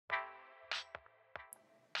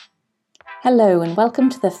Hello and welcome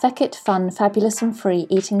to the Feck It Fun, Fabulous and Free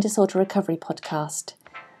Eating Disorder Recovery podcast.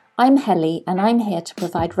 I'm Helly and I'm here to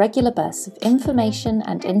provide regular bursts of information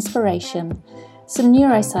and inspiration, some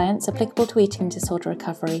neuroscience applicable to eating disorder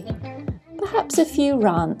recovery, perhaps a few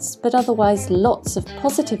rants, but otherwise lots of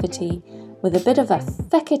positivity with a bit of a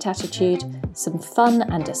feck it attitude, some fun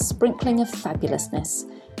and a sprinkling of fabulousness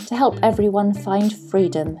to help everyone find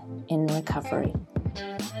freedom in recovery.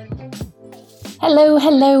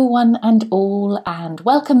 Hello one and all, and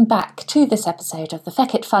welcome back to this episode of the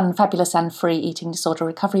Feck It Fun, Fabulous and Free Eating Disorder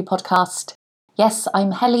Recovery podcast. Yes,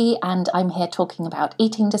 I'm Helly and I'm here talking about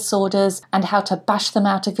eating disorders and how to bash them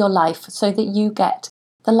out of your life so that you get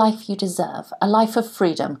the life you deserve, a life of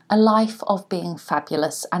freedom, a life of being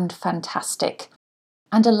fabulous and fantastic,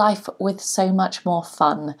 and a life with so much more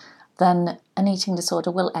fun than an eating disorder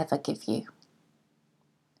will ever give you.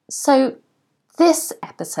 So, this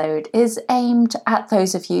episode is aimed at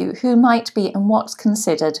those of you who might be in what's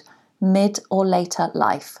considered mid or later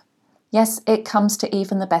life. Yes, it comes to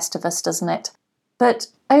even the best of us, doesn't it? But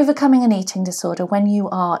overcoming an eating disorder when you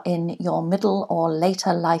are in your middle or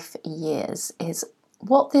later life years is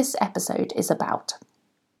what this episode is about.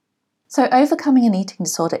 So overcoming an eating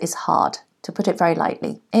disorder is hard, to put it very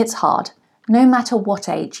lightly. It's hard, no matter what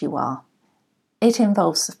age you are. It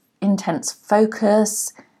involves intense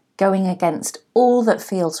focus, going against all that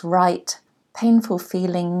feels right, painful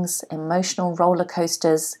feelings, emotional roller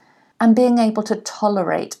coasters, and being able to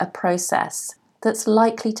tolerate a process that's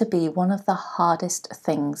likely to be one of the hardest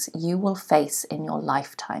things you will face in your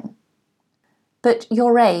lifetime. But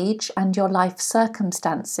your age and your life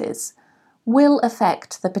circumstances will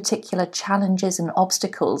affect the particular challenges and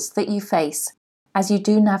obstacles that you face as you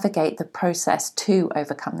do navigate the process to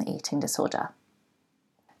overcome the eating disorder.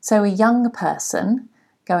 So a young person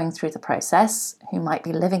going through the process, who might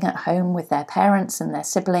be living at home with their parents and their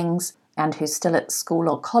siblings, and who's still at school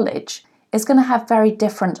or college, is going to have very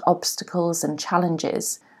different obstacles and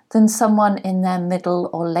challenges than someone in their middle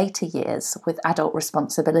or later years with adult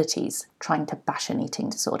responsibilities trying to bash an eating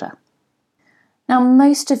disorder. Now,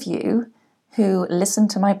 most of you who listen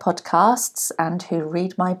to my podcasts and who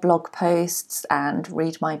read my blog posts and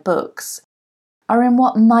read my books are in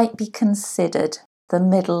what might be considered the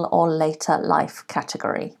middle or later life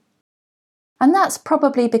category. And that's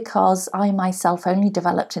probably because I myself only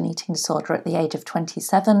developed an eating disorder at the age of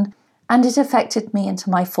 27, and it affected me into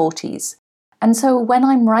my 40s. And so when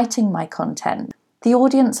I'm writing my content, the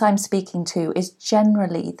audience I'm speaking to is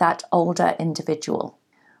generally that older individual.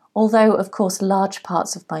 Although, of course, large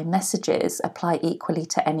parts of my messages apply equally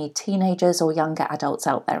to any teenagers or younger adults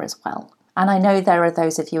out there as well. And I know there are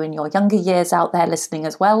those of you in your younger years out there listening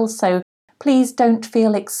as well, so please don't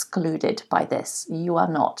feel excluded by this. You are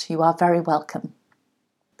not. You are very welcome.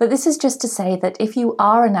 But this is just to say that if you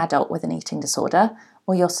are an adult with an eating disorder,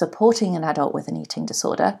 or you're supporting an adult with an eating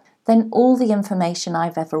disorder, then all the information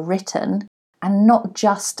I've ever written, and not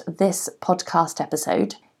just this podcast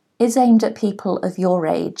episode, is aimed at people of your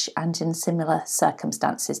age and in similar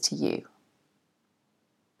circumstances to you.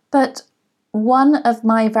 But one of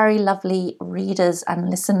my very lovely readers and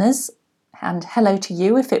listeners, and hello to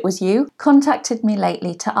you if it was you, contacted me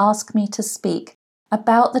lately to ask me to speak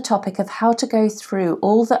about the topic of how to go through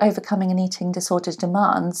all that overcoming an eating disorder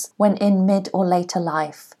demands when in mid or later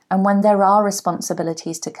life, and when there are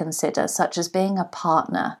responsibilities to consider, such as being a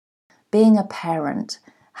partner, being a parent,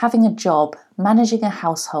 having a job, managing a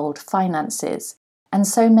household, finances, and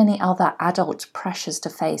so many other adult pressures to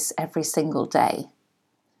face every single day.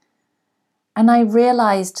 And I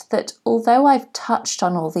realised that although I've touched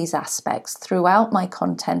on all these aspects throughout my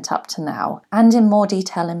content up to now, and in more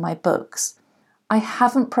detail in my books, I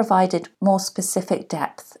haven't provided more specific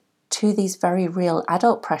depth to these very real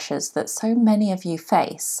adult pressures that so many of you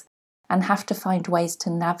face and have to find ways to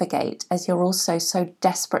navigate as you're also so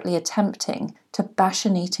desperately attempting to bash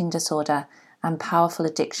an eating disorder and powerful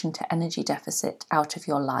addiction to energy deficit out of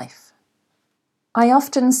your life. I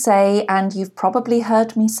often say, and you've probably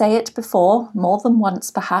heard me say it before, more than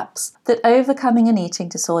once perhaps, that overcoming an eating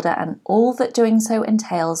disorder and all that doing so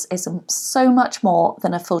entails is so much more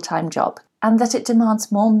than a full-time job, and that it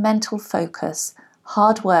demands more mental focus,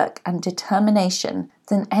 hard work and determination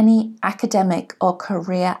than any academic or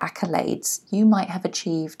career accolades you might have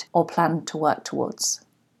achieved or planned to work towards.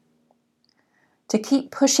 To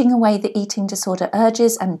keep pushing away the eating disorder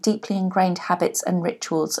urges and deeply ingrained habits and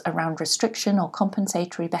rituals around restriction or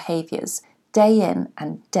compensatory behaviours day in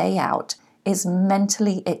and day out is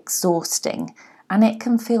mentally exhausting, and it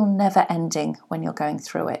can feel never-ending when you're going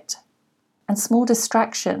through it. And small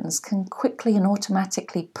distractions can quickly and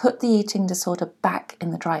automatically put the eating disorder back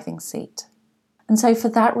in the driving seat. And so for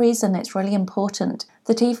that reason, it's really important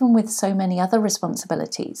that even with so many other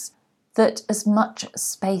responsibilities, that as much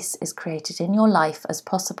space is created in your life as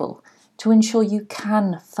possible to ensure you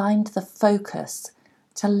can find the focus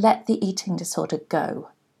to let the eating disorder go.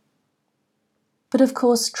 But of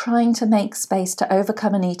course, trying to make space to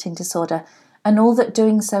overcome an eating disorder and all that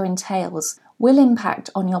doing so entails will impact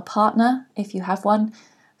on your partner, if you have one,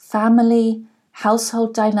 family,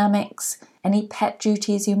 household dynamics, any pet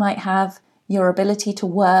duties you might have, your ability to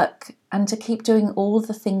work, and to keep doing all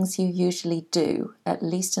the things you usually do, at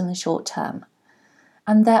least in the short term.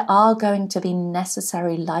 And there are going to be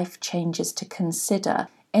necessary life changes to consider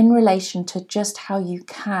in relation to just how you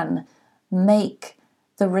can make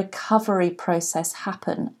the recovery process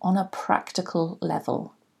happen on a practical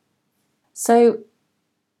level. So,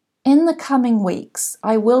 in the coming weeks,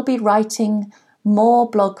 I will be writing more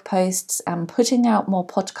blog posts and putting out more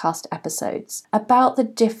podcast episodes about the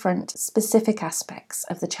different specific aspects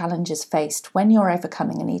of the challenges faced when you're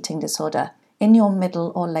overcoming an eating disorder in your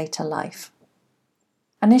middle or later life.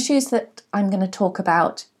 And issues that I'm going to talk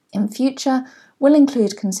about in future will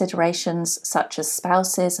include considerations such as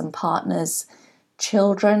spouses and partners,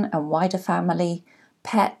 children and wider family,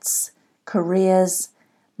 pets, careers,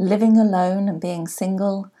 living alone and being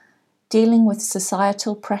single, dealing with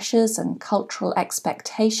societal pressures and cultural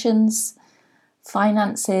expectations,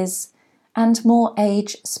 finances, and more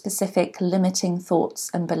age-specific limiting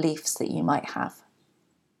thoughts and beliefs that you might have.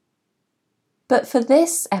 But for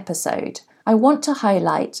this episode, I want to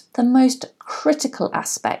highlight the most critical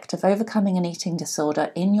aspect of overcoming an eating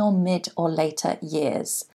disorder in your mid or later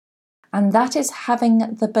years, and that is having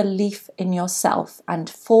the belief in yourself and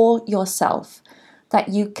for yourself that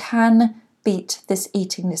you can beat this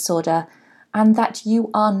eating disorder and that you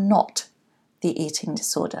are not the eating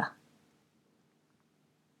disorder.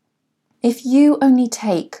 If you only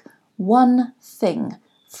take one thing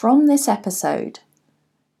from this episode,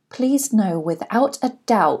 please know without a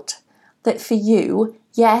doubt that for you,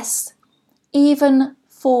 yes, even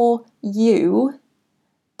for you,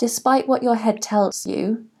 despite what your head tells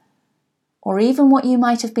you, or even what you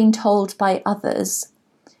might have been told by others,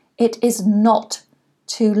 it is not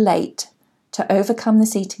too late to overcome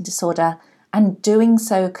this eating disorder, and doing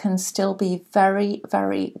so can still be very,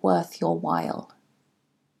 very worth your while.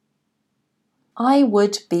 I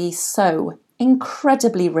would be so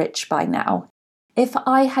incredibly rich by now if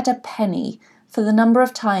I had a penny for the number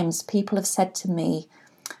of times people have said to me,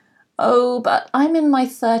 "Oh, but I'm in my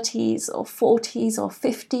 30s or 40s or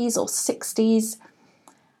 50s or 60s,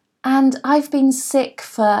 and I've been sick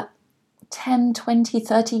for 10, 20,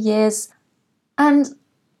 30 years, and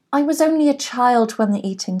I was only a child when the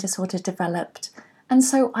eating disorder developed, and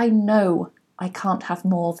so I know I can't have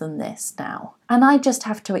more than this now, and I just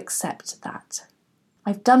have to accept that.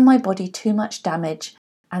 I've done my body too much damage,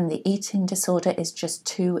 and the eating disorder is just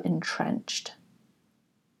too entrenched."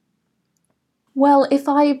 Well, if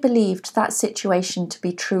I believed that situation to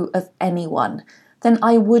be true of anyone, then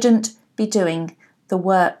I wouldn't be doing the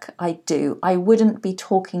work I do. I wouldn't be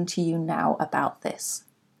talking to you now about this.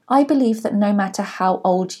 I believe that no matter how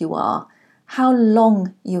old you are, how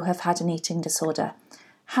long you have had an eating disorder,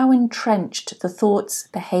 how entrenched the thoughts,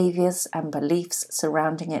 behaviours and beliefs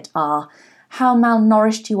surrounding it are, how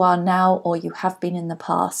malnourished you are now or you have been in the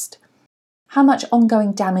past, how much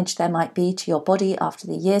ongoing damage there might be to your body after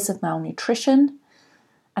the years of malnutrition,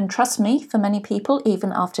 and trust me, for many people,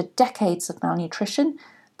 even after decades of malnutrition,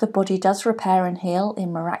 the body does repair and heal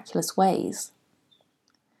in miraculous ways.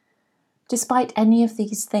 Despite any of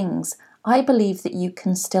these things, I believe that you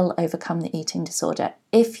can still overcome the eating disorder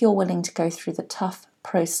if you're willing to go through the tough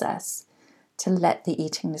process to let the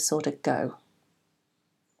eating disorder go.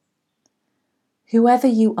 Whoever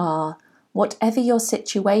you are, whatever your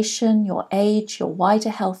situation, your age, your wider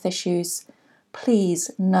health issues,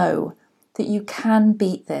 please know that you can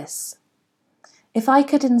beat this. If I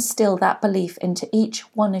could instill that belief into each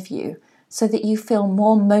one of you so that you feel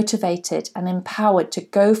more motivated and empowered to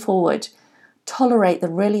go forward, tolerate the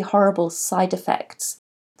really horrible side effects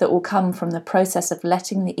that will come from the process of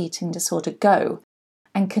letting the eating disorder go,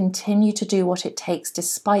 and continue to do what it takes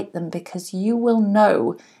despite them, because you will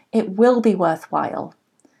know it will be worthwhile,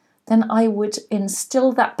 then I would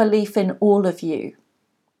instill that belief in all of you.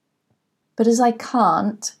 But as I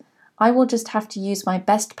can't, I will just have to use my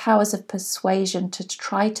best powers of persuasion to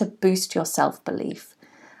try to boost your self-belief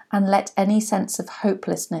and let any sense of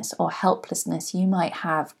hopelessness or helplessness you might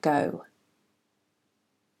have go.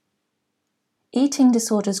 Eating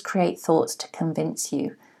disorders create thoughts to convince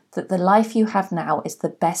you that the life you have now is the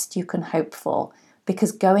best you can hope for,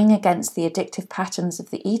 because going against the addictive patterns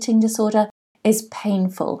of the eating disorder is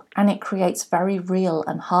painful, and it creates very real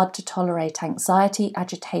and hard to tolerate anxiety,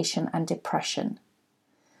 agitation, and depression.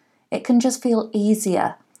 It can just feel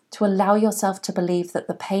easier to allow yourself to believe that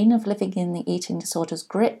the pain of living in the eating disorder's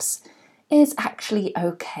grips is actually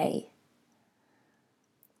okay.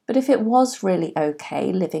 But if it was really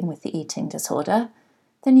okay living with the eating disorder,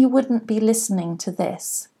 then you wouldn't be listening to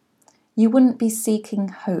this. You wouldn't be seeking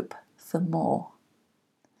hope for more.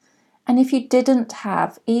 And if you didn't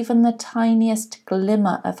have even the tiniest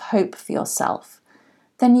glimmer of hope for yourself,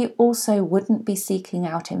 then you also wouldn't be seeking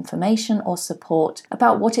out information or support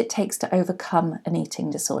about what it takes to overcome an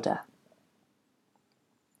eating disorder.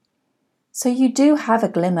 So you do have a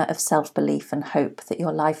glimmer of self-belief and hope that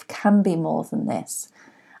your life can be more than this.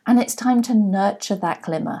 And it's time to nurture that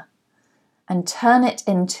glimmer and turn it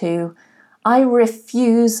into, I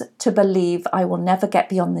refuse to believe I will never get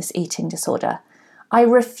beyond this eating disorder. I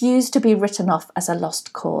refuse to be written off as a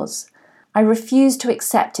lost cause. I refuse to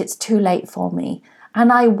accept it's too late for me.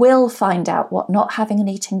 And I will find out what not having an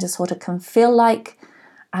eating disorder can feel like.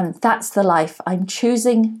 And that's the life I'm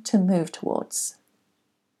choosing to move towards.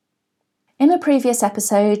 In a previous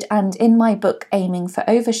episode and in my book Aiming for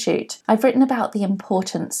Overshoot, I've written about the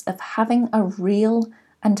importance of having a real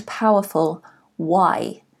and powerful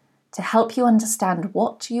why to help you understand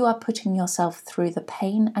what you are putting yourself through the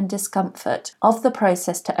pain and discomfort of the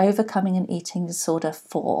process to overcoming an eating disorder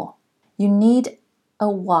for. You need a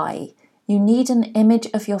why. You need an image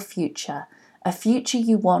of your future, a future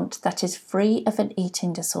you want that is free of an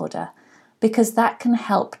eating disorder, because that can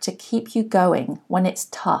help to keep you going when it's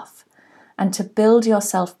tough and to build your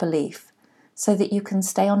self-belief so that you can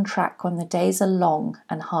stay on track when the days are long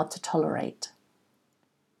and hard to tolerate.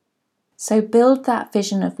 So build that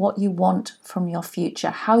vision of what you want from your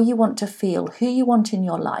future, how you want to feel, who you want in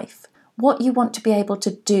your life, what you want to be able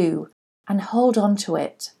to do, and hold on to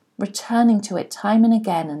it, returning to it time and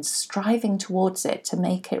again and striving towards it to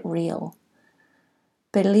make it real.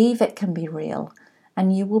 Believe it can be real,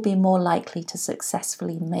 and you will be more likely to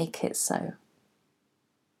successfully make it so.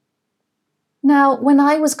 Now, when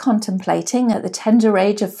I was contemplating at the tender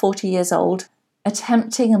age of 40 years old,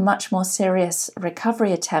 attempting a much more serious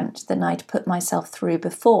recovery attempt than I'd put myself through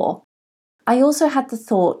before, I also had the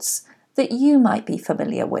thoughts that you might be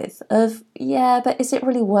familiar with of, yeah, but is it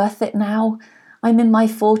really worth it now? I'm in my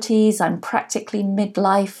 40s, I'm practically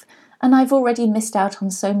midlife, and I've already missed out on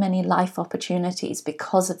so many life opportunities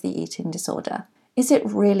because of the eating disorder. Is it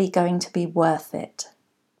really going to be worth it?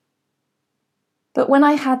 But when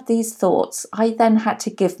I had these thoughts, I then had to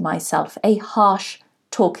give myself a harsh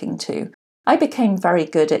talking to. I became very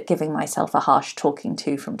good at giving myself a harsh talking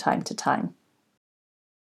to from time to time.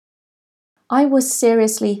 I was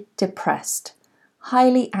seriously depressed,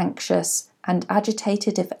 highly anxious, and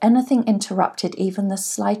agitated if anything interrupted even the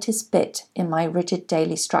slightest bit in my rigid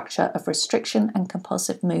daily structure of restriction and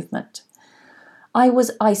compulsive movement. I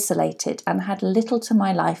was isolated and had little to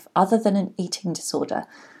my life other than an eating disorder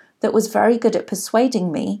that was very good at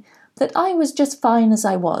persuading me that I was just fine as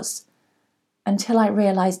I was, until I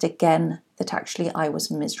realised again that actually I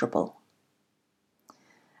was miserable.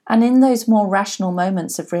 And in those more rational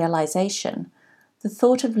moments of realisation, the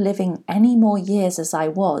thought of living any more years as I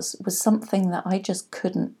was something that I just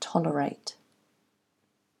couldn't tolerate.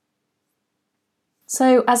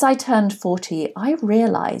 So as I turned 40, I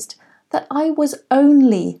realised that I was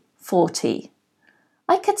only 40.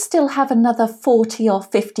 I could still have another 40 or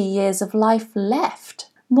 50 years of life left,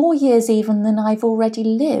 more years even than I've already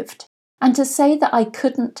lived. And to say that I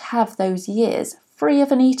couldn't have those years free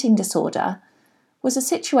of an eating disorder was a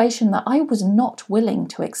situation that I was not willing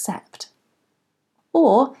to accept.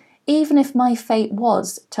 Or even if my fate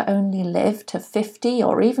was to only live to 50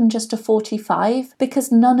 or even just to 45,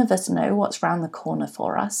 because none of us know what's round the corner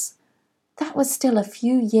for us, that was still a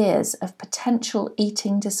few years of potential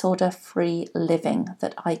eating disorder-free living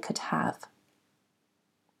that I could have.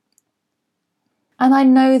 And I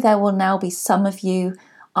know there will now be some of you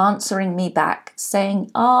answering me back saying,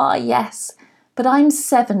 yes, but I'm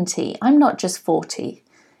 70, I'm not just 40.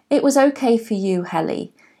 It was okay for you,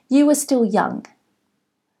 Helly. You were still young.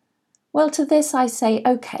 Well, to this I say,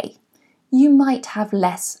 okay, you might have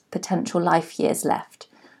less potential life years left,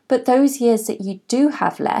 but those years that you do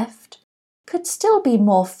have left could still be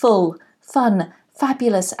more full, fun,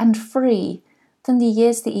 fabulous and free than the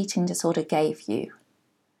years the eating disorder gave you.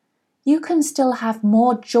 You can still have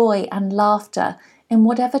more joy and laughter in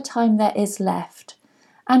whatever time there is left,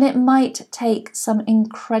 and it might take some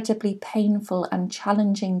incredibly painful and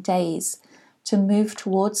challenging days to move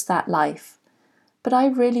towards that life, but I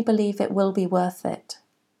really believe it will be worth it.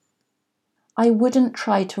 I wouldn't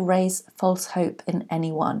try to raise false hope in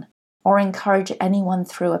anyone, or encourage anyone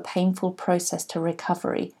through a painful process to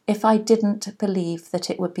recovery if I didn't believe that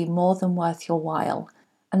it would be more than worth your while,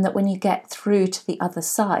 and that when you get through to the other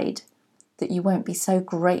side, that you won't be so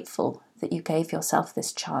grateful that you gave yourself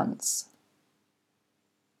this chance.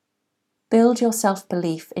 Build your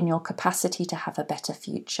self-belief in your capacity to have a better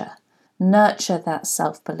future. Nurture that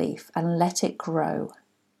self-belief and let it grow.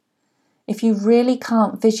 If you really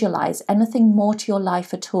can't visualize anything more to your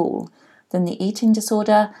life at all than the eating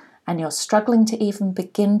disorder, and you're struggling to even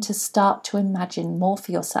begin to start to imagine more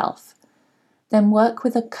for yourself, then work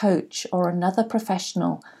with a coach or another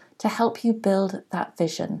professional to help you build that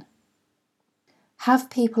vision.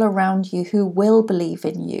 Have people around you who will believe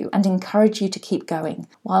in you and encourage you to keep going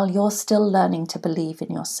while you're still learning to believe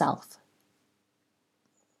in yourself.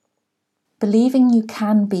 Believing you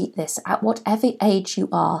can beat this at whatever age you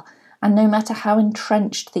are, and no matter how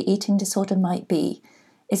entrenched the eating disorder might be,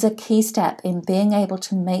 is a key step in being able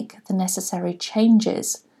to make the necessary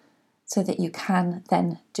changes so that you can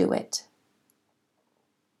then do it.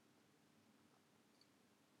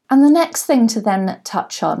 And the next thing to then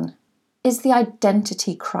touch on is the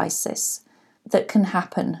identity crisis that can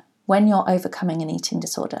happen when you're overcoming an eating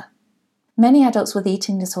disorder. Many adults with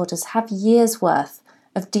eating disorders have years' worth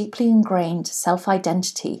of deeply ingrained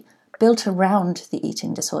self-identity built around the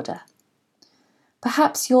eating disorder.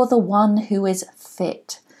 Perhaps you're the one who is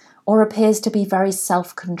fit or appears to be very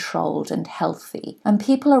self-controlled and healthy, and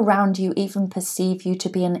people around you even perceive you to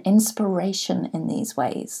be an inspiration in these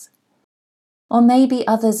ways. Or maybe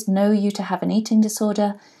others know you to have an eating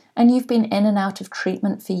disorder and you've been in and out of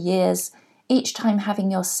treatment for years, each time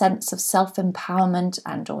having your sense of self-empowerment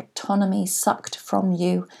and autonomy sucked from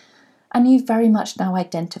you, and you very much now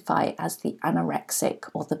identify as the anorexic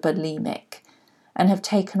or the bulimic, and have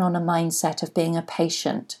taken on a mindset of being a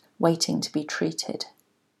patient waiting to be treated.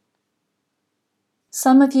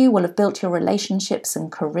 Some of you will have built your relationships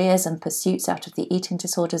and careers and pursuits out of the eating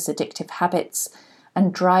disorder's addictive habits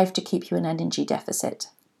and drive to keep you in energy deficit.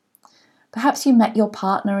 Perhaps you met your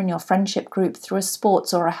partner in your friendship group through a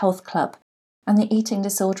sports or a health club, and the eating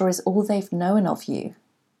disorder is all they've known of you.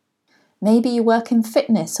 Maybe you work in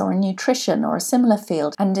fitness or in nutrition or a similar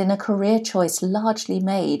field, and in a career choice largely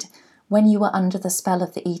made when you were under the spell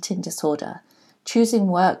of the eating disorder, choosing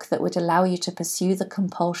work that would allow you to pursue the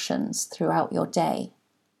compulsions throughout your day.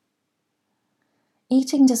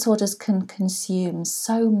 Eating disorders can consume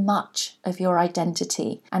so much of your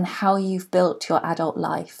identity and how you've built your adult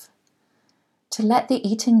life. To let the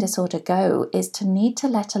eating disorder go is to need to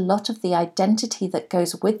let a lot of the identity that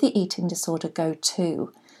goes with the eating disorder go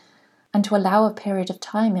too, and to allow a period of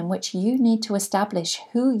time in which you need to establish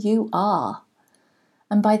who you are.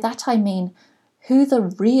 And by that I mean who the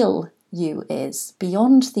real you is,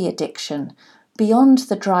 beyond the addiction, beyond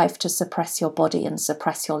the drive to suppress your body and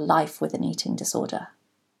suppress your life with an eating disorder.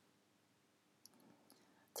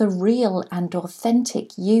 The real and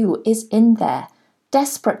authentic you is in there,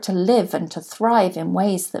 desperate to live and to thrive in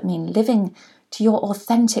ways that mean living to your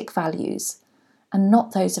authentic values and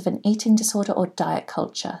not those of an eating disorder or diet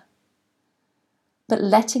culture. But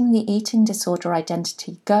letting the eating disorder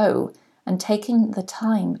identity go and taking the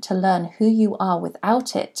time to learn who you are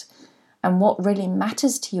without it and what really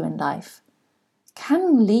matters to you in life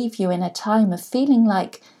can leave you in a time of feeling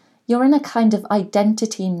like you're in a kind of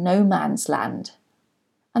identity no man's land.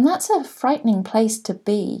 And that's a frightening place to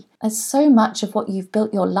be, as so much of what you've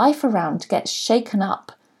built your life around gets shaken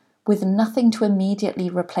up with nothing to immediately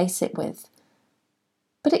replace it with.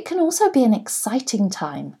 But it can also be an exciting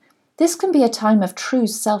time. This can be a time of true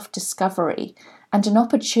self-discovery and an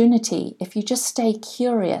opportunity if you just stay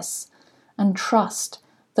curious and trust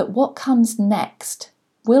that what comes next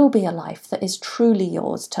will be a life that is truly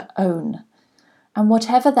yours to own. And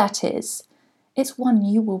whatever that is, it's one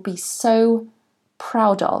you will be so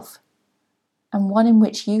proud of, and one in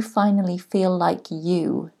which you finally feel like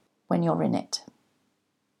you when you're in it.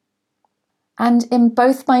 And in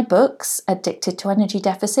both my books, Addicted to Energy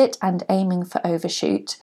Deficit and Aiming for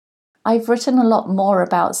Overshoot, I've written a lot more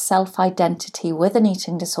about self-identity with an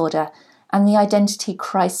eating disorder and the identity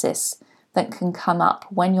crisis that can come up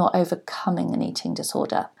when you're overcoming an eating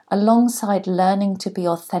disorder, alongside learning to be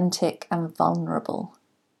authentic and vulnerable.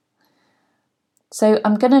 So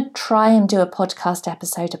I'm going to try and do a podcast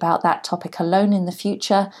episode about that topic alone in the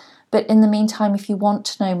future, but in the meantime, if you want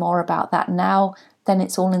to know more about that now, then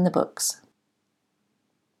it's all in the books.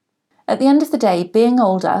 At the end of the day, being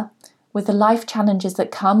older, with the life challenges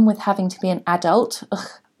that come with having to be an adult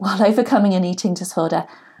while overcoming an eating disorder,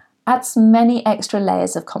 adds many extra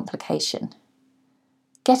layers of complication.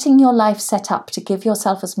 Getting your life set up to give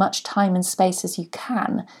yourself as much time and space as you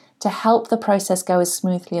can to help the process go as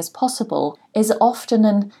smoothly as possible is often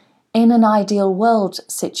an in an ideal world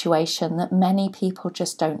situation that many people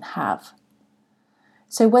just don't have.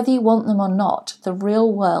 So whether you want them or not, the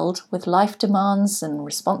real world with life demands and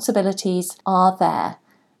responsibilities are there,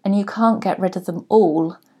 and you can't get rid of them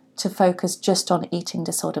all to focus just on eating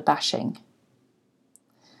disorder bashing.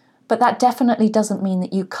 But that definitely doesn't mean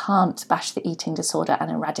that you can't bash the eating disorder and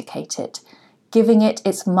eradicate it, giving it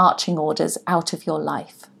its marching orders out of your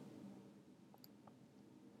life.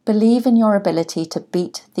 Believe in your ability to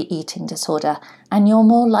beat the eating disorder, and you're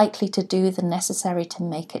more likely to do the necessary to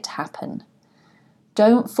make it happen.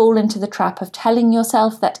 Don't fall into the trap of telling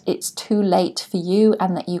yourself that it's too late for you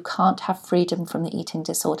and that you can't have freedom from the eating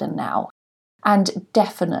disorder now. And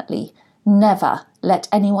definitely never let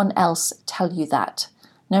anyone else tell you that,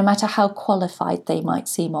 no matter how qualified they might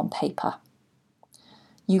seem on paper.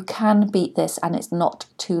 You can beat this, and it's not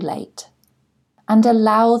too late. And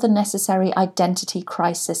allow the necessary identity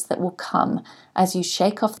crisis that will come as you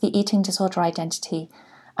shake off the eating disorder identity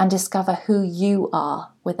and discover who you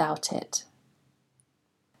are without it.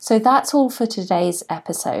 So that's all for today's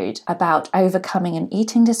episode about overcoming an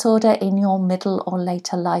eating disorder in your middle or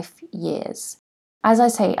later life years. As I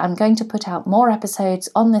say, I'm going to put out more episodes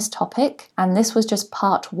on this topic, and this was just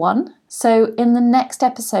part 1. So in the next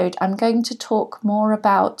episode, I'm going to talk more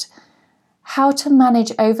about how to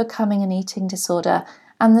manage overcoming an eating disorder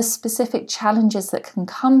and the specific challenges that can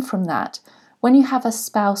come from that when you have a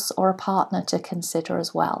spouse or a partner to consider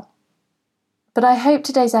as well. But I hope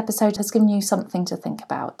today's episode has given you something to think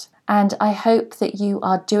about, and I hope that you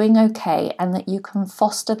are doing okay and that you can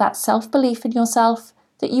foster that self-belief in yourself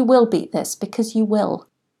that you will beat this, because you will,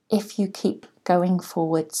 if you keep going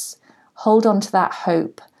forwards. Hold on to that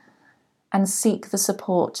hope and seek the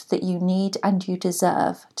support that you need and you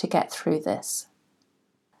deserve to get through this.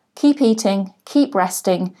 Keep eating, keep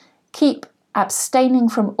resting, keep abstaining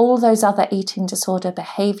from all those other eating disorder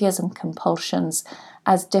behaviours and compulsions,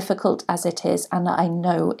 as difficult as it is, and I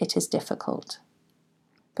know it is difficult.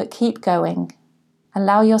 But keep going.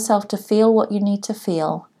 Allow yourself to feel what you need to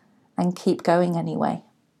feel and keep going anyway.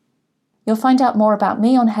 You'll find out more about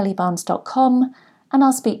me on hellybarnes.com, and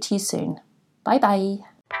I'll speak to you soon. Bye bye.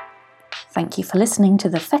 Thank you for listening to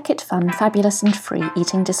the Feckit Fun, Fabulous and Free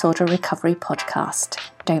Eating Disorder Recovery podcast.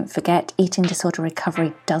 Don't forget, eating disorder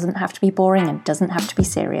recovery doesn't have to be boring and doesn't have to be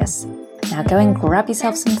serious. Now go and grab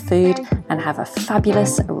yourself some food and have a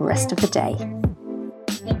fabulous rest of the day.